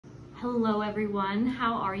Hello everyone,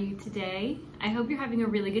 how are you today? I hope you're having a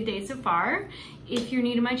really good day so far. If you're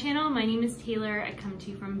new to my channel, my name is Taylor. I come to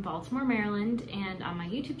you from Baltimore, Maryland, and on my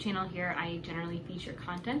YouTube channel here, I generally feature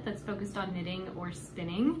content that's focused on knitting or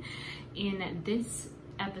spinning. In this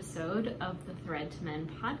episode of the Thread to Mend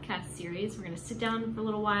podcast series, we're going to sit down for a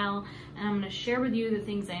little while and I'm going to share with you the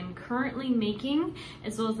things I am currently making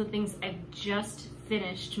as well as the things I've just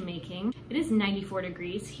finished making. It is 94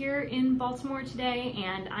 degrees here in Baltimore today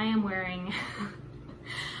and I am wearing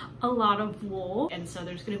a lot of wool, and so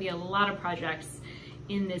there's going to be a lot of projects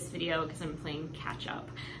in this video because I'm playing catch up.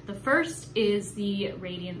 The first is the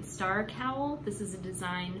Radiant Star Cowl. This is a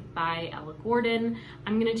design by Ella Gordon.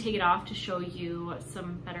 I'm going to take it off to show you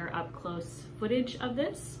some better up close footage of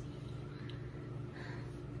this.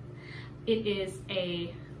 It is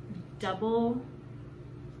a double,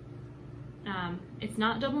 it's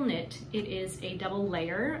not double knit, it is a double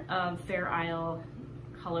layer of Fair Isle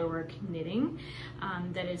colorwork knitting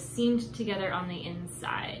that is seamed together on the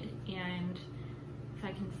inside. And if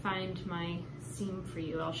I can find my seam for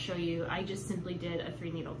you, I'll show you. I just simply did a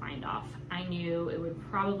 3-needle bind off. I knew it would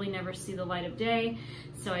probably never see the light of day,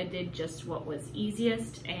 so I did just what was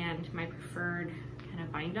easiest and my preferred kind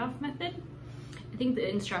of bind off method. I think the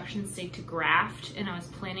instructions say to graft, and I was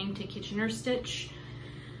planning to Kitchener stitch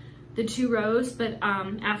the 2 rows, but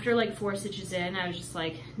after like 4 stitches in, I was just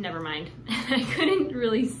like, never mind. I couldn't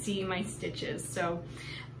really see my stitches, so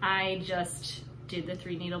I just did the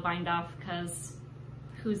 3-needle bind off because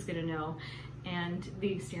who's gonna know? And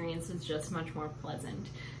the experience was just much more pleasant.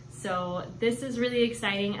 So this is really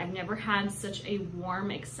exciting. I've never had such a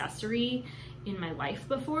warm accessory in my life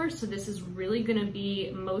before, so this is really gonna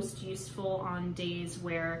be most useful on days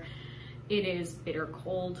where it is bitter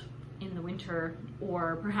cold in the winter,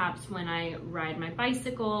 or perhaps when I ride my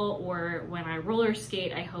bicycle or when I roller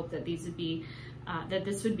skate. I hope that these would be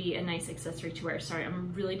this would be a nice accessory to wear. Sorry,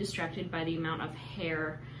 I'm really distracted by the amount of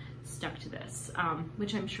hair stuck to this,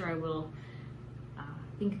 which I'm sure I will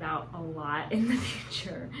think about a lot in the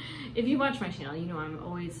future. If you watch my channel, you know I'm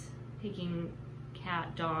always taking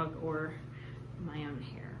cat, dog, or my own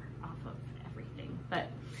hair off of everything. But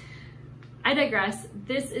I digress.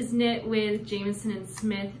 This is knit with Jamieson &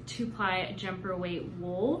 Smith 2-ply jumper weight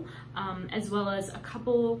wool, as well as a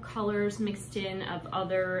couple colors mixed in of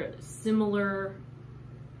other similarly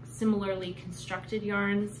constructed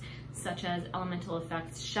yarns, such as Elemental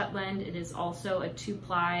Effects Shetland. It is also a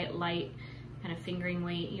 2-ply light kind of fingering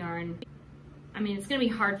weight yarn. I mean, it's gonna be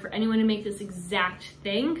hard for anyone to make this exact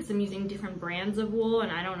thing because I'm using different brands of wool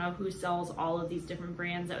and I don't know who sells all of these different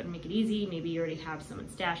brands. That would make it easy. Maybe you already have some in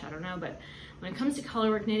stash, I don't know. But when it comes to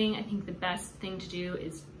colorwork knitting, I think the best thing to do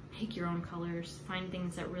is pick your own colors, find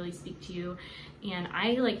things that really speak to you. And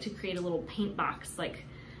I like to create a little paint box like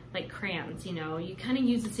crayons, you know. You kind of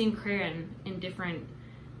use the same crayon in different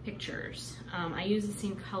pictures. I use the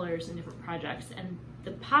same colors in different projects, and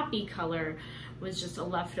the poppy color was just a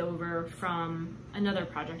leftover from another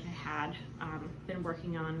project I had been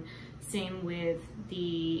working on. Same with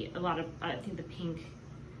I think the pink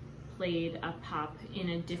played a pop in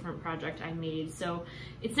a different project I made. So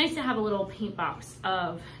it's nice to have a little paint box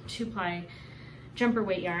of 2-ply jumper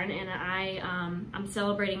weight yarn, and I'm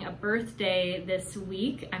celebrating a birthday this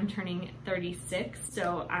week. I'm turning 36,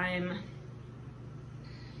 so I'm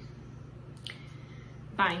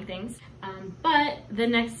buying things. But the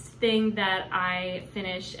next thing that I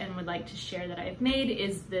finished and would like to share that I've made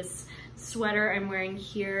is this sweater I'm wearing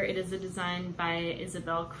here. It is a design by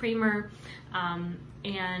Isabell Kraemer,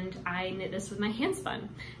 and I knit this with my Handspun.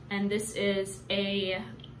 And this is a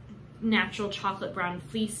natural chocolate brown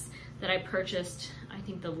fleece that I purchased, I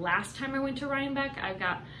think the last time I went to Rhinebeck. I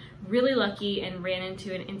got really lucky and ran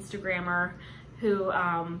into an Instagrammer who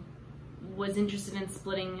was interested in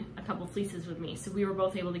splitting a couple fleeces with me. So we were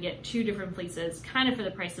both able to get 2 different fleeces kind of for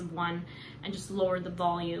the price of one and just lowered the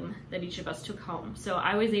volume that each of us took home. So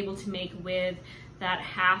I was able to make with that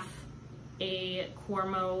half a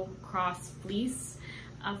Cormo cross fleece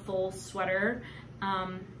a full sweater.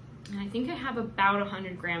 And I think I have about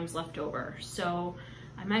 100 grams left over. So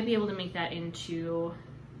I might be able to make that into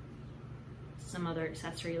some other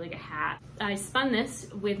accessory like a hat. I spun this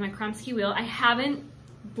with my Kromsky wheel. I haven't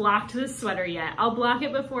blocked this sweater yet. I'll block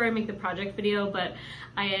it before I make the project video, but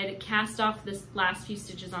I had cast off this last few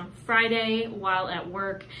stitches on Friday while at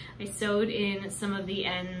work. I sewed in some of the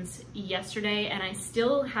ends yesterday, and I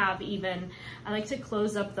still have I like to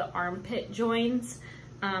close up the armpit joins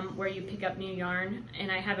where you pick up new yarn,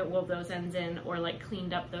 and I haven't wove those ends in or like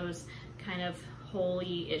cleaned up those kind of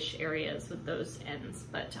holy-ish areas with those ends,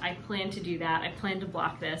 but I plan to do that. I plan to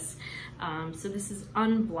block this. So this is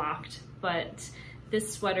unblocked, but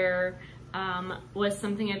This sweater was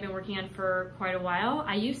something I've been working on for quite a while.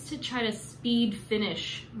 I used to try to speed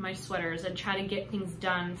finish my sweaters and try to get things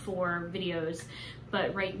done for videos,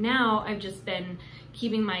 but right now I've just been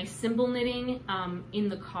keeping my simple knitting in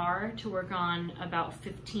the car to work on about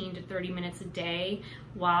 15 to 30 minutes a day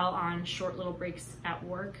while on short little breaks at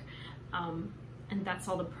work. And that's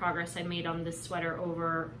all the progress I made on this sweater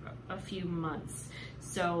over a few months.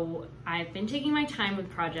 So I've been taking my time with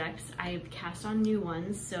projects. I've cast on new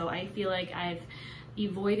ones, so I feel like I've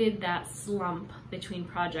avoided that slump between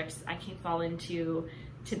projects I can fall into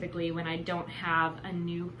typically when I don't have a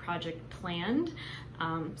new project planned.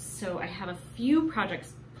 So I have a few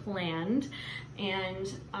projects planned,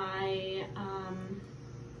 and I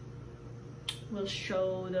will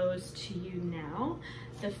show those to you now.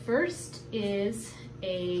 The first is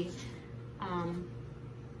a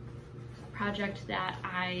project that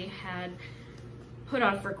I had put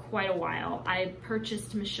off for quite a while. I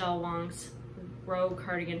purchased Michelle Wong's row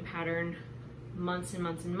cardigan pattern months and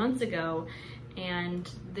months and months ago, and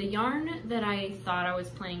the yarn that I thought I was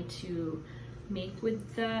planning to make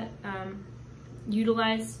with that,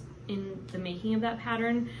 utilize in the making of that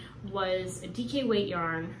pattern was a DK weight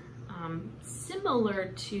yarn, similar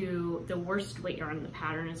to the worst weight yarn the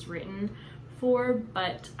pattern is written for,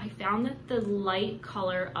 but I found that the light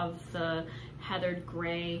color of the heathered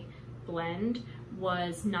gray blend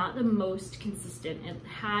was not the most consistent. It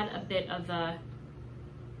had a bit of a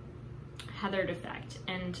heathered effect,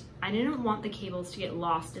 and I didn't want the cables to get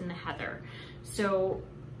lost in the heather. So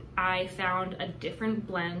I found a different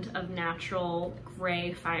blend of natural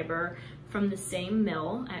gray fiber from the same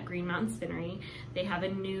mill at Green Mountain Spinnery. They have a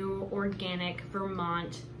new organic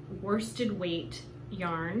Vermont worsted weight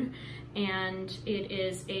yarn, and it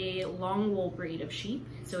is a long wool breed of sheep.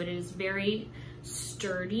 So it is very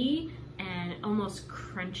sturdy and almost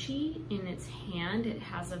crunchy in its hand. It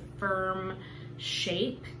has a firm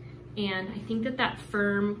shape, and I think that that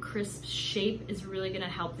firm, crisp shape is really gonna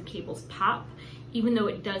help the cables pop, even though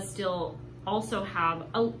it does still also have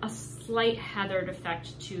a slight heathered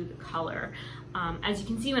effect to the color. As you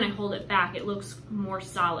can see when I hold it back, it looks more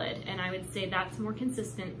solid, and I would say that's more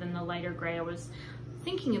consistent than the lighter gray I was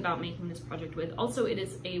thinking about making this project with. Also, it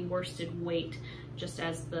is a worsted weight, just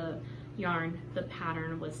as the yarn the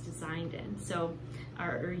pattern was designed in, so,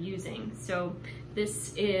 or using. So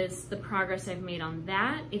this is the progress I've made on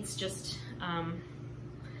that. It's just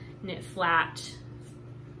knit flat.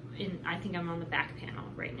 I think I'm on the back panel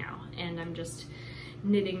right now, and I'm just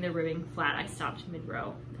knitting the ribbing flat. I stopped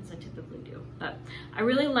mid-row, as I typically do. But I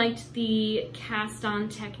really liked the cast-on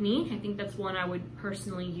technique. I think that's one I would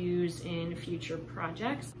personally use in future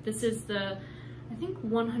projects. This is the, I think,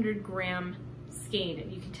 100-gram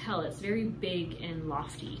skein. You can tell it's very big and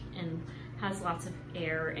lofty and has lots of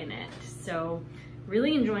air in it. So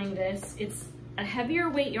really enjoying this. It's a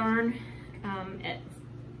heavier weight yarn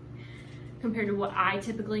compared to what I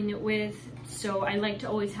typically knit with. So I like to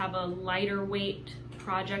always have a lighter weight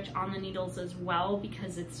project on the needles as well,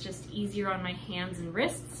 because it's just easier on my hands and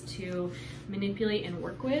wrists to manipulate and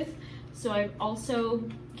work with. So I've also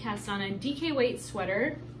cast on a DK weight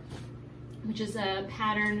sweater, which is a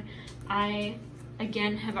pattern I,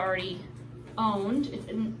 again, have already owned. It's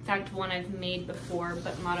in fact one I've made before,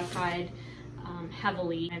 but modified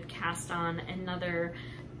heavily. I've cast on another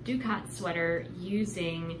Ducat sweater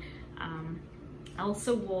using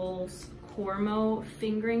Elsa Wool's Cormo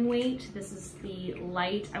fingering weight. This is the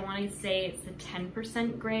light, I want to say it's the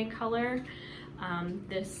 10% gray color.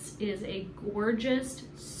 This is a gorgeous,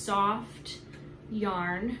 soft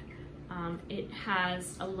yarn. It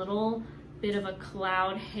has a little bit of a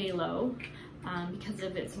cloud halo because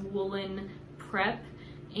of its woolen prep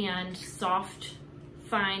and soft,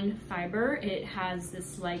 fine fiber. It has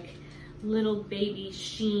this like little baby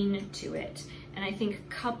sheen to it. And I think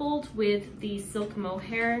coupled with the silk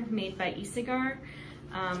mohair made by Isabell,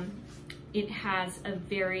 it has a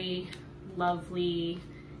very lovely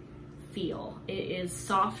feel. It is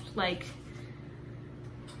soft like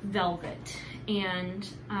velvet. And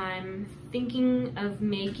I'm thinking of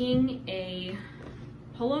making a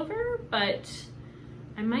pullover, but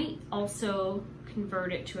I might also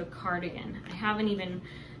convert it to a cardigan. I haven't even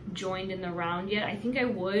joined in the round yet. I think I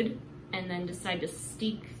would, and then decide to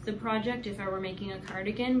steek the project if I were making a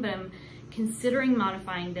cardigan, but I'm considering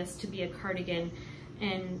modifying this to be a cardigan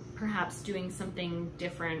and perhaps doing something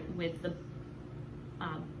different with the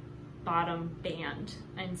bottom band.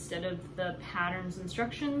 Instead of the pattern's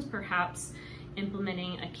instructions, perhaps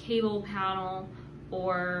implementing a cable panel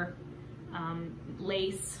or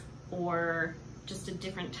lace or just a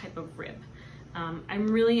different type of rib. I'm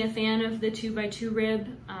really a fan of the 2x2 rib,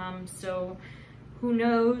 so who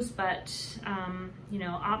knows, but you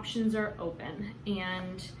know, options are open.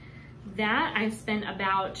 And that I've spent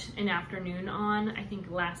about an afternoon on, I think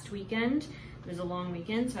last weekend. It was a long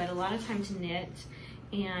weekend, so I had a lot of time to knit,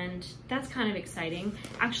 and that's kind of exciting.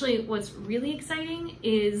 Actually, what's really exciting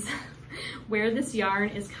is where this yarn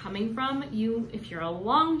is coming from. If you're a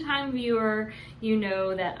long-time viewer, you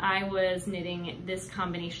know that I was knitting this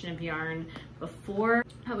combination of yarn before.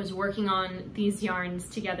 I was working on these yarns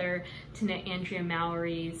together to knit Andrea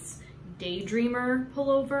Mallory's Daydreamer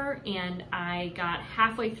pullover, and I got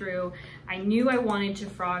halfway through. I knew I wanted to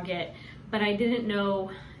frog it, but I didn't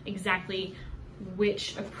know exactly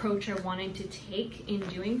which approach I wanted to take in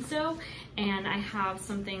doing so, and I have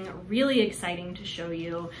something really exciting to show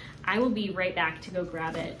you. I will be right back to go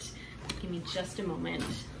grab it. Give me just a moment.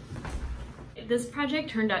 This project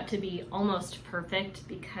turned out to be almost perfect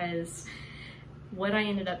because what I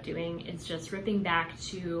ended up doing is just ripping back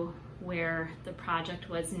to where the project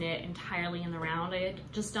was knit entirely in the round. I had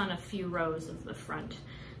just done a few rows of the front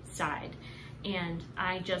side, and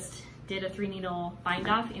I just did a 3-needle bind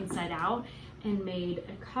off inside out and made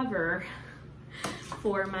a cover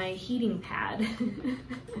for my heating pad.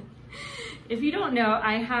 If you don't know,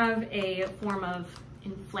 I have a form of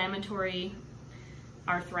inflammatory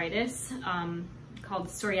arthritis called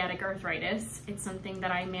psoriatic arthritis. It's something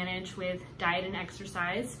that I manage with diet and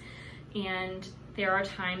exercise, and there are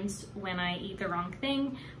times when I eat the wrong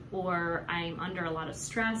thing or I'm under a lot of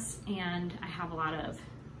stress and I have a lot of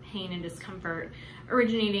pain and discomfort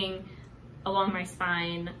originating along my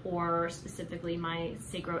spine, or specifically my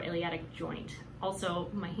sacroiliac joint. Also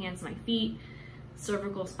my hands, my feet,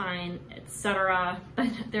 cervical spine, etc. But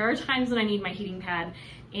there are times when I need my heating pad,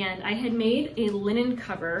 and I had made a linen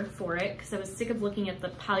cover for it because I was sick of looking at the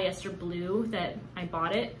polyester blue that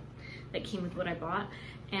came with what I bought,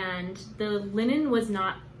 and the linen was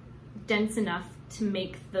not dense enough to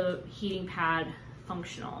make the heating pad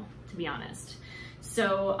functional, to be honest.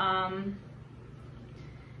 So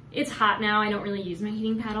it's hot now. I don't really use my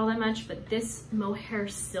heating pad all that much, but this mohair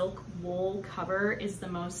silk wool cover is the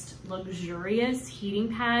most luxurious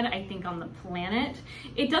heating pad I think on the planet.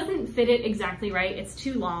 It doesn't fit it exactly right, it's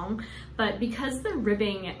too long, but because the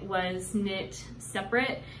ribbing was knit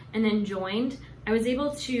separate and then joined, I was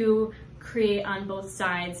able to create on both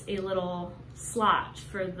sides a little slot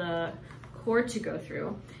for the cord to go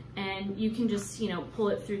through. And you can just, you know, pull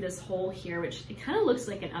it through this hole here, which it kind of looks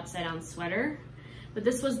like an upside down sweater. But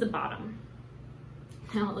this was the bottom.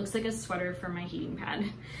 Now it looks like a sweater for my heating pad,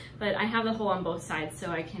 but I have the hole on both sides so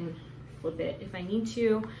I can flip it if I need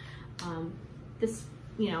to. This,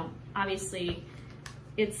 you know, obviously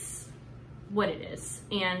it's what it is.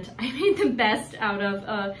 And I made the best out of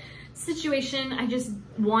a situation I just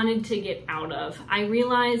wanted to get out of. I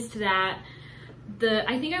realized that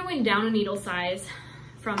I think I went down a needle size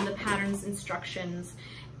from the pattern's instructions,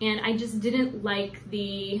 and I just didn't like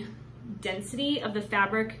the density of the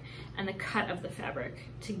fabric and the cut of the fabric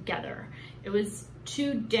together. It was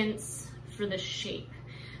too dense for the shape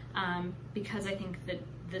because I think that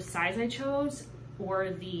the size I chose or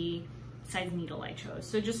the size needle I chose.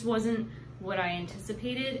 So it just wasn't what I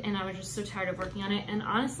anticipated, and I was just so tired of working on it. And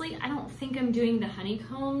honestly, I don't think I'm doing the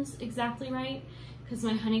honeycombs exactly right, because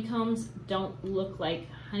my honeycombs don't look like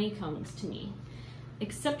honeycombs to me,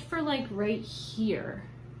 except for like right here.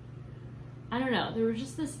 I don't know, there was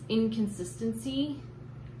just this inconsistency.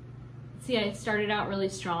 See, I started out really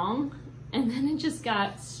strong and then it just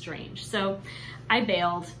got strange. So I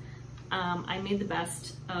bailed. I made the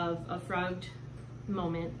best of a frogged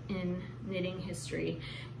moment in knitting history,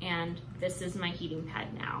 and this is my heating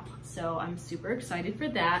pad now. So I'm super excited for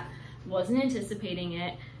that. Wasn't anticipating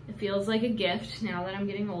it. It feels like a gift now that I'm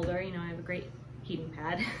getting older. You know, I have a great heating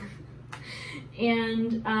pad.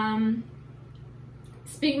 And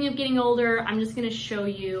speaking of getting older, I'm just gonna show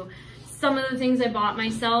you some of the things I bought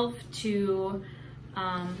myself to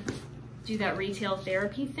do that retail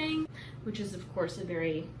therapy thing, which is of course a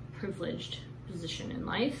very privileged position in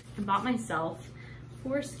life. I bought myself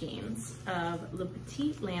 4 skeins of Le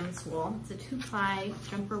Petit Lamb's wool. It's a 2-ply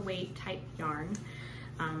jumper weight type yarn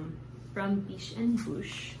from Biche &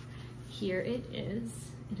 Bouche. Here it is.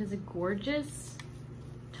 It is a gorgeous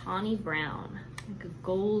tawny brown, like a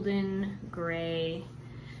golden gray,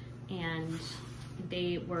 and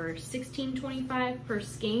they were $16.25 per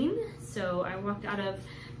skein. So I walked out of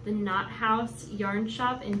the Knot House yarn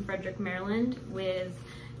shop in Frederick, Maryland with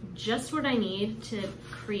just what I need to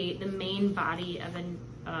create the main body of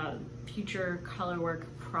a future colorwork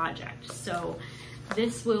project. So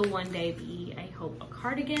this will one day be, I hope, a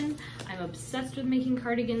cardigan. I'm obsessed with making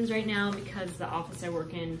cardigans right now because the office I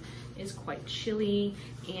work in is quite chilly,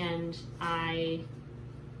 and I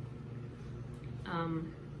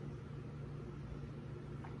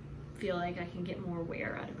feel like I can get more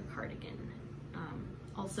wear out of a cardigan.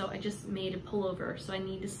 Also, I just made a pullover, so I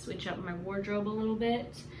need to switch up my wardrobe a little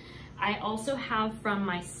bit. I also have from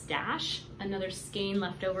my stash another skein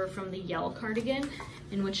left over from the yellow cardigan,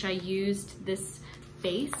 in which I used this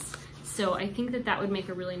base. So I think that that would make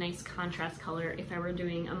a really nice contrast color if I were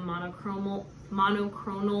doing a monochromal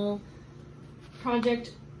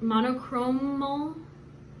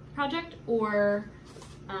project, or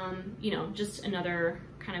you know, just another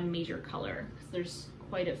kind of major color, because there's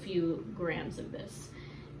quite a few grams of this.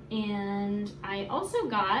 And I also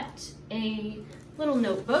got a little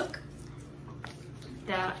notebook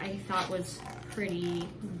that I thought was pretty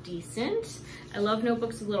decent. I love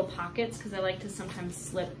notebooks with little pockets because I like to sometimes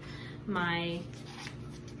slip my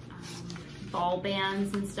ball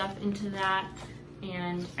bands and stuff into that.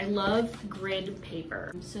 And I love grid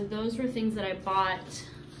paper. So those were things that I bought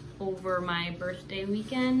over my birthday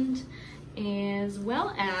weekend, as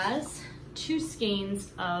well as 2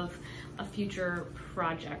 skeins of a future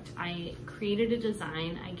project. I created a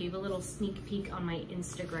design. I gave a little sneak peek on my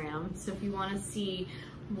Instagram. So if you want to see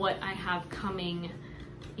what I have coming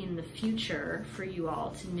in the future for you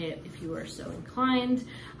all to knit, if you are so inclined,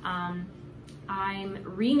 I'm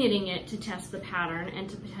re-knitting it to test the pattern and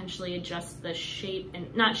to potentially adjust the shape,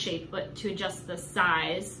 and not shape, but to adjust the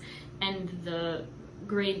size and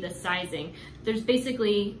grade the sizing. There's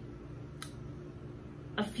basically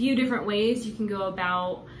a few different ways you can go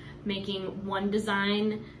about making one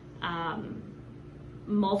design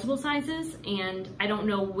multiple sizes, and I don't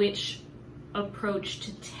know which approach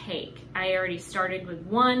to take. I already started with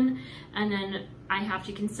one, and then I have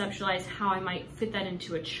to conceptualize how I might fit that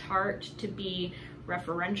into a chart to be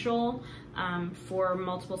referential for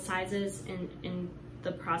multiple sizes in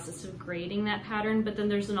the process of grading that pattern. But then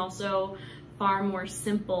there's an also far more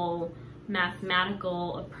simple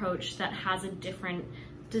mathematical approach that has a different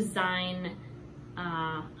design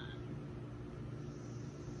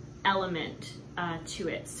element to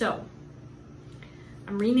it. So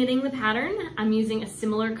I'm re-knitting the pattern. I'm using a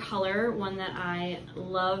similar color, one that I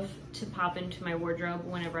love to pop into my wardrobe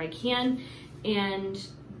whenever I can. And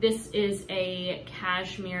this is a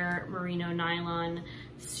cashmere merino nylon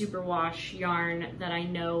superwash yarn that I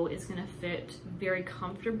know is gonna fit very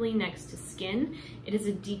comfortably next to skin. It is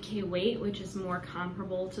a DK weight, which is more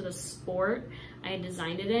comparable to the sport I had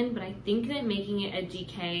designed it in, but I think that making it a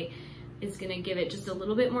DK is gonna give it just a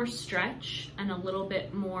little bit more stretch and a little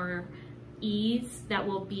bit more ease that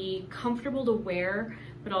will be comfortable to wear,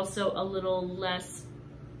 but also a little less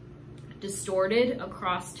distorted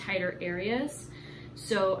across tighter areas.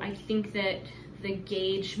 So I think that the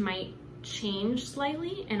gauge might change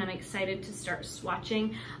slightly, and I'm excited to start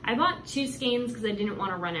swatching. I bought 2 skeins because I didn't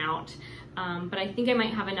want to run out, but I think I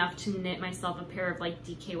might have enough to knit myself a pair of like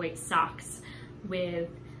DK weight socks with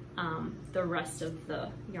the rest of the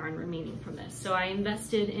yarn remaining from this. So I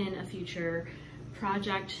invested in a future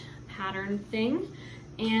project pattern thing,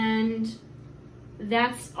 and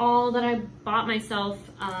that's all that I bought myself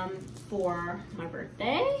for my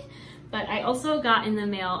birthday. But I also got in the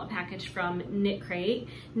mail a package from Knit Crate.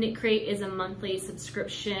 Knit Crate is a monthly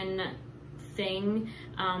subscription thing.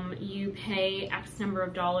 You pay X number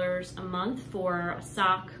of dollars a month for a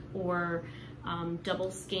sock or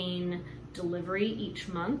double skein delivery each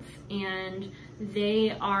month, and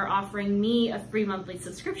they are offering me a free monthly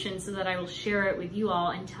subscription so that I will share it with you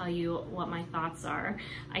all and tell you what my thoughts are.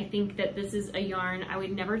 I think that this is a yarn I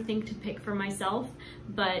would never think to pick for myself,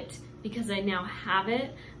 but because I now have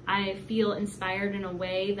it, I feel inspired in a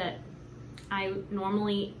way that I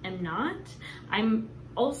normally am not. I'm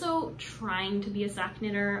also trying to be a sock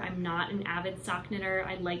knitter. I'm not an avid sock knitter.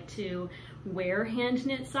 I like to wear hand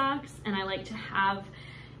knit socks, and I like to have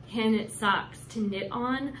hand knit socks to knit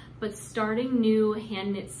on, but starting new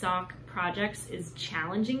hand knit sock projects is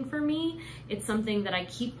challenging for me. It's something that I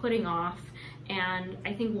keep putting off, and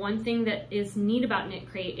I think one thing that is neat about Knit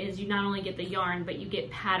Crate is you not only get the yarn, but you get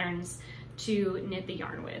patterns to knit the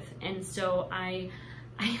yarn with. And so I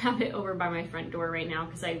have it over by my front door right now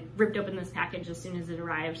because I ripped open this package as soon as it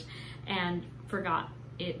arrived and forgot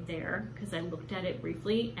it there because I looked at it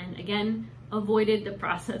briefly and again avoided the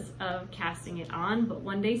process of casting it on. But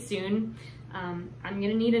one day soon I'm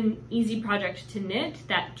gonna need an easy project to knit.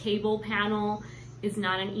 That cable panel is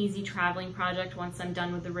not an easy traveling project once I'm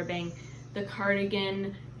done with the ribbing. The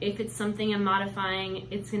cardigan if it's something I'm modifying,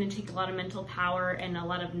 it's gonna take a lot of mental power and a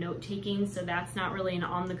lot of note taking, so that's not really an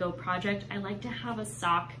on-the-go project. I like to have a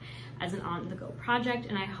sock as an on-the-go project,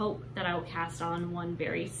 and I hope that I will cast on one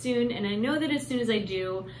very soon. And I know that as soon as I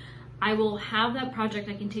do, I will have that project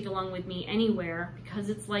I can take along with me anywhere because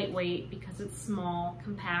it's lightweight, because it's small,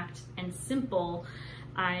 compact, and simple.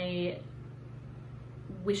 I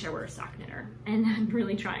wish I were a sock knitter, and I'm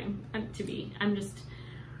really trying to be.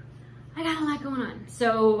 I got a lot going on.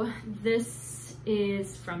 So this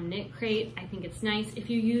is from Knit Crate. I think it's nice. If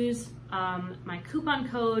you use my coupon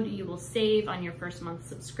code, you will save on your first month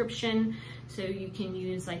subscription. So you can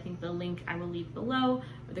use, I think, the link I will leave below,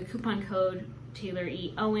 or the coupon code Taylor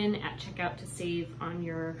E. Owen at checkout to save on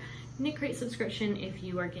your Knit Crate subscription if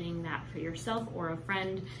you are getting that for yourself or a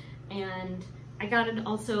friend. And I got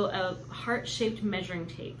also a heart-shaped measuring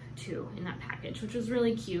tape too in that package, which was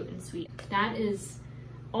really cute and sweet. That is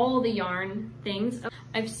all the yarn things.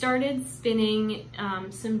 I've started spinning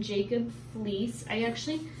some Jacob fleece. I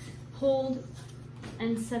actually pulled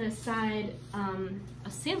and set aside a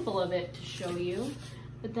sample of it to show you,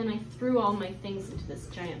 but then I threw all my things into this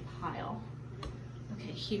giant pile.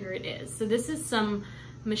 Okay, here it is. So this is some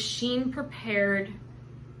machine prepared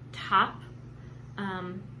top.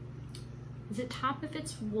 Is it top if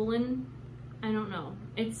it's woolen? I don't know.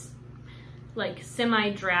 It's like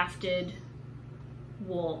semi-drafted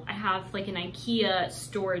wool. I have like an IKEA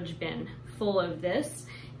storage bin full of this.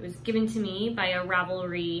 It was given to me by a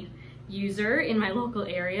Ravelry user in my local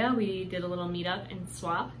area. We did a little meetup and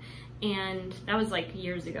swap, and that was like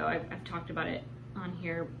years ago. I've talked about it on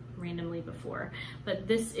here randomly before, but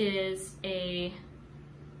this is a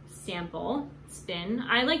sample spin.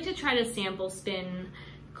 I like to try to sample spin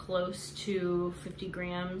close to 50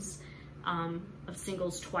 grams of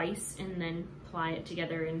singles twice and then apply it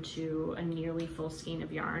together into a nearly full skein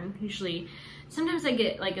of yarn. Usually, sometimes I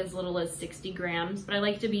get like as little as 60 grams, but I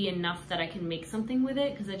like to be enough that I can make something with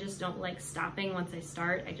it because I just don't like stopping once I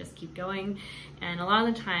start. I just keep going, and a lot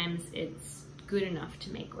of the times it's good enough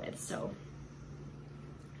to make with. So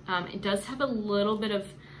it does have a little bit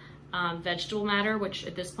of vegetable matter, which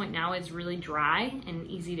at this point now is really dry and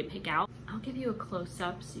easy to pick out. I'll give you a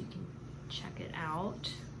close-up so you can check it out.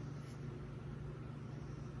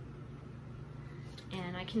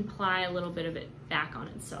 And I can ply a little bit of it back on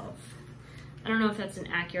itself. I don't know if that's an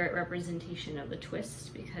accurate representation of the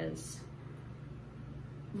twist, because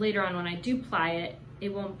later on when I do ply it,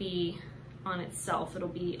 it won't be on itself, it'll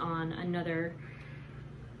be on another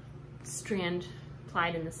strand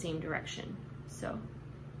plied in the same direction. So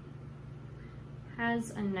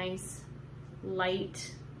has a nice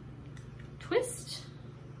light twist.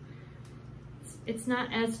 It's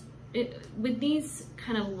not as, with these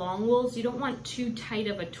kind of long wools, you don't want too tight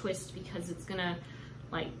of a twist because it's gonna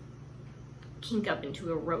like kink up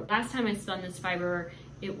into a rope. Last time I spun this fiber,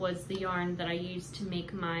 it was the yarn that I used to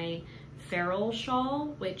make my feral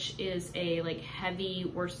shawl, which is a like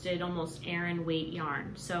heavy worsted, almost Aran weight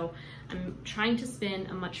yarn. So I'm trying to spin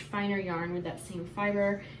a much finer yarn with that same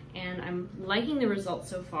fiber, and I'm liking the results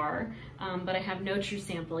so far, but I have no true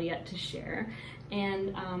sample yet to share.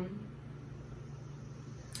 And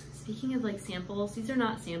speaking of like samples, these are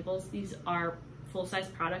not samples, these are full-size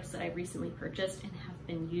products that I recently purchased and have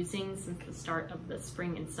been using since the start of the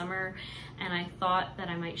spring and summer, and I thought that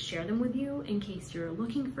I might share them with you in case you're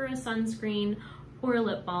looking for a sunscreen or a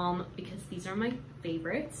lip balm, because these are my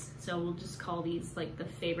favorites. So we'll just call these like the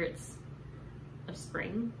favorites of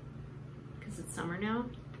spring because it's summer now.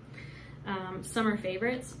 Summer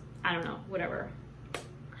favorites, I don't know, whatever.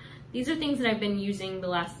 These are things that I've been using the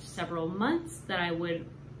last several months that I would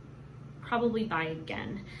probably buy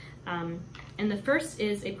again. And the first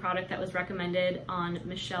is a product that was recommended on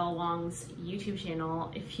Michelle Wong's YouTube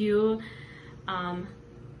channel. If you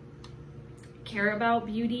care about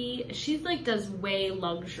beauty, she's like does way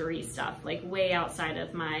luxury stuff, like way outside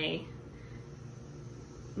of my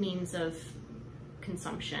means of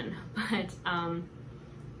consumption. But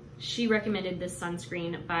she recommended this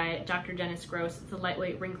sunscreen by Dr. Dennis Gross. It's a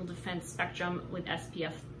lightweight wrinkle defense spectrum with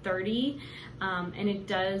SPF 30, and it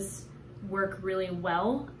does work really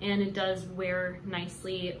well, and it does wear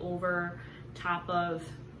nicely over top of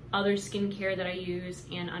other skincare that I use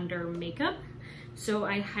and under makeup. So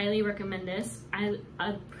I highly recommend this. I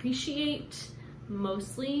appreciate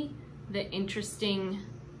mostly the interesting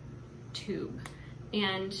tube,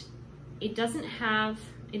 and it doesn't have,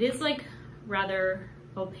 it is like rather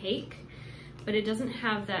opaque, but it doesn't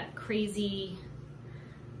have that crazy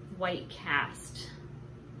white cast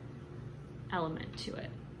element to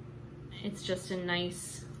it. It's just a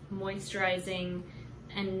nice moisturizing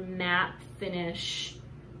and matte finish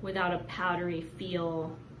without a powdery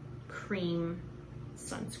feel cream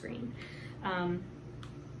sunscreen.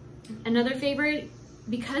 Another favorite,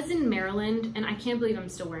 because in Maryland, and I can't believe I'm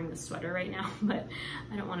still wearing this sweater right now, but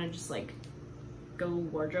I don't want to just like go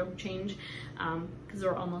wardrobe change because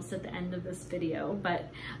we're almost at the end of this video.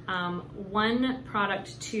 But one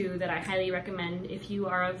product too that I highly recommend if you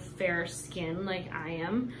are of fair skin like I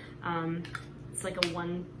am, it's like a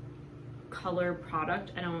one color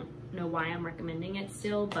product. I don't know why I'm recommending it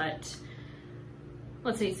still, but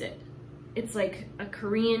let's face it, it's like a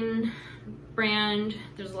Korean brand.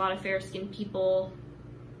 There's a lot of fair skin people.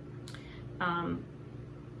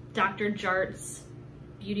 Dr. Jart's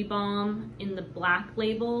Beauty Balm in the black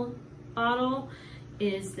label bottle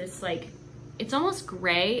is this like, it's almost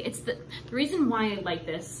gray. It's the reason why I like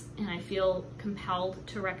this and I feel compelled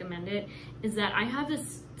to recommend it is that I have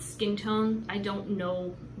this skin tone. I don't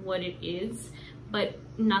know what it is, but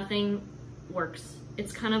nothing works.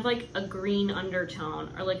 It's kind of like a green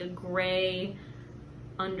undertone or like a gray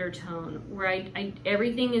undertone where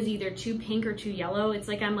everything is either too pink or too yellow. It's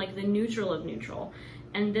like I'm like the neutral of neutral.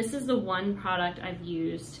 And this is the one product I've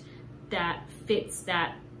used that fits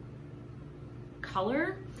that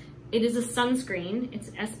color. It is a sunscreen. It's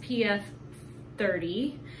SPF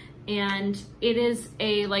 30 and it is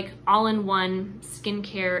a like all-in-one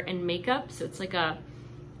skincare and makeup. So it's like a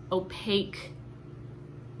opaque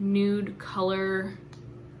nude color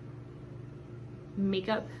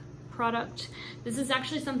makeup product. This is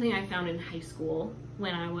actually something I found in high school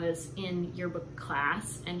when I was in yearbook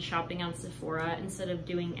class and shopping on Sephora instead of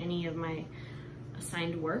doing any of my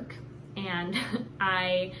assigned work. And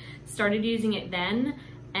I started using it then,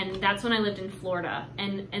 and that's when I lived in Florida.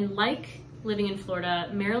 And like living in Florida,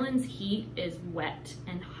 Maryland's heat is wet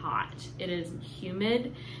and hot. It is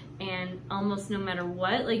humid, and almost no matter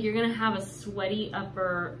what, like you're gonna have a sweaty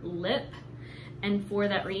upper lip. And for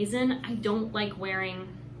that reason, I don't like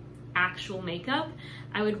wearing actual makeup.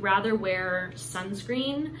 I would rather wear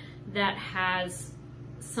sunscreen that has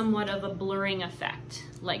somewhat of a blurring effect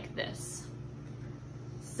like this.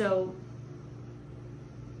 So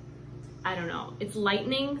I don't know, it's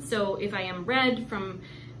lightening. So if I am red from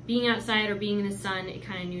being outside or being in the sun, it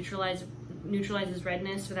kind of neutralizes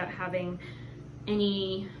redness without having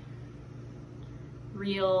any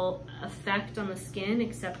real effect on the skin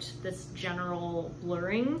except this general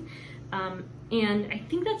blurring. And I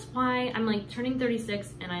think that's why I'm like turning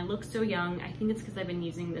 36 and I look so young. I think it's because I've been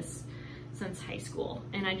using this since high school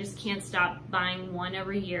and I just can't stop buying one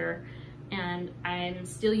every year, and I'm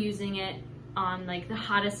still using it on like the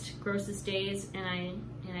hottest, grossest days, and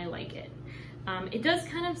I like it. It does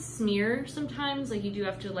kind of smear sometimes, like you do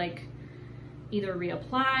have to like either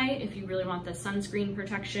reapply if you really want the sunscreen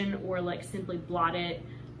protection or like simply blot it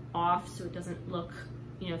off so it doesn't look,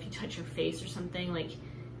 you know, if you touch your face or something, like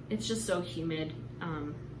it's just so humid.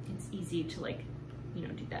 It's easy to like, you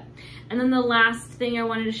know, do that. And then the last thing I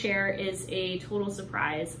wanted to share is a total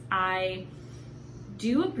surprise. I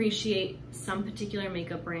do appreciate some particular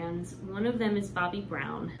makeup brands. One of them is Bobbi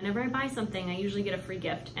Brown. Whenever I buy something, I usually get a free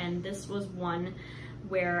gift, and this was one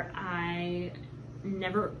where I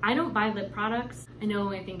don't buy lip products. I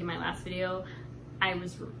know, I think in my last video, I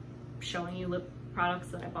was showing you lip products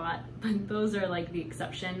that I bought, but those are like the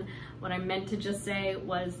exception. What I meant to just say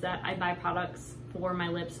was that I buy products for my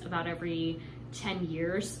lips about every 10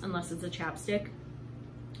 years, unless it's a chapstick.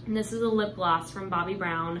 And this is a lip gloss from Bobbi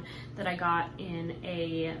Brown that I got in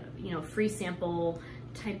a, you know, free sample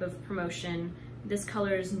type of promotion. This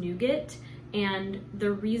color is Nougat, and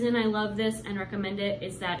the reason I love this and recommend it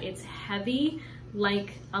is that it's heavy,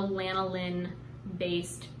 like a lanolin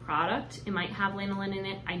based product. It might have lanolin in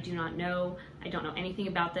it, I do not know. I don't know anything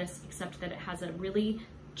about this except that it has a really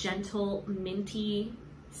gentle minty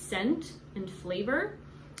scent and flavor,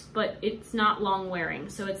 but it's not long wearing.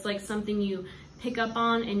 So it's like something you pick up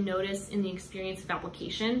on and notice in the experience of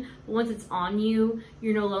application. But once it's on you,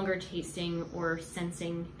 you're no longer tasting or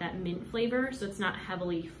sensing that mint flavor, so it's not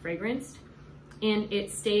heavily fragranced. And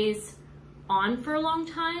it stays on for a long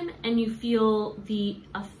time, and you feel the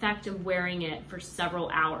effect of wearing it for several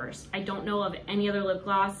hours. I don't know of any other lip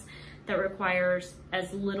gloss that requires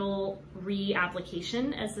as little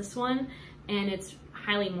reapplication as this one, and it's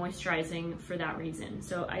highly moisturizing for that reason.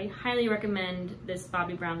 So I highly recommend this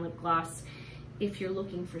Bobbi Brown lip gloss if you're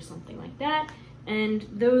looking for something like that. And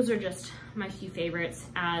those are just my few favorites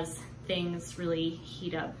as things really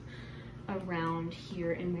heat up around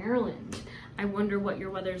here in Maryland. I wonder what your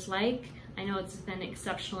weather's like. I know it's been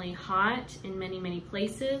exceptionally hot in many, many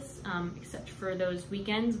places, except for those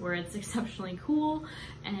weekends where it's exceptionally cool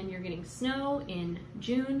and you're getting snow in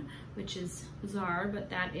June, which is bizarre, but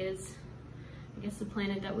that is, I guess, the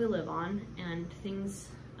planet that we live on, and things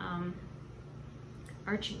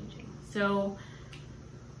are changing. So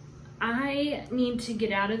I need to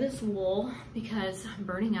get out of this wool because I'm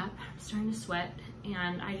burning up, I'm starting to sweat,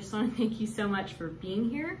 and I just want to thank you so much for being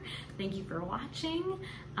here. Thank you for watching.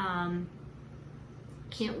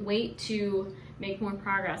 Can't wait to make more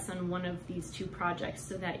progress on one of these two projects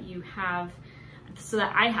so that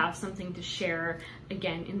I have something to share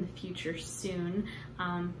again in the future soon.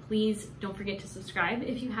 Please don't forget to subscribe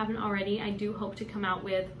if you haven't already. I do hope to come out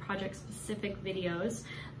with project-specific videos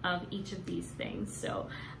of each of these things. So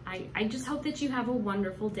I just hope that you have a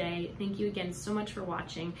wonderful day. Thank you again so much for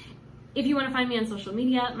watching. If you want to find me on social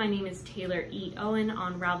media, my name is Taylor E. Owen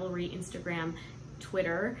on Ravelry, Instagram,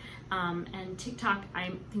 Twitter, and TikTok. I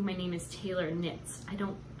think my name is Taylor Knits. I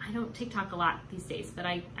don't TikTok a lot these days, but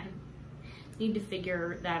I need to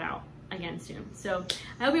figure that out again soon. So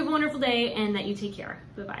I hope you have a wonderful day and that you take care.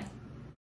 Bye-bye.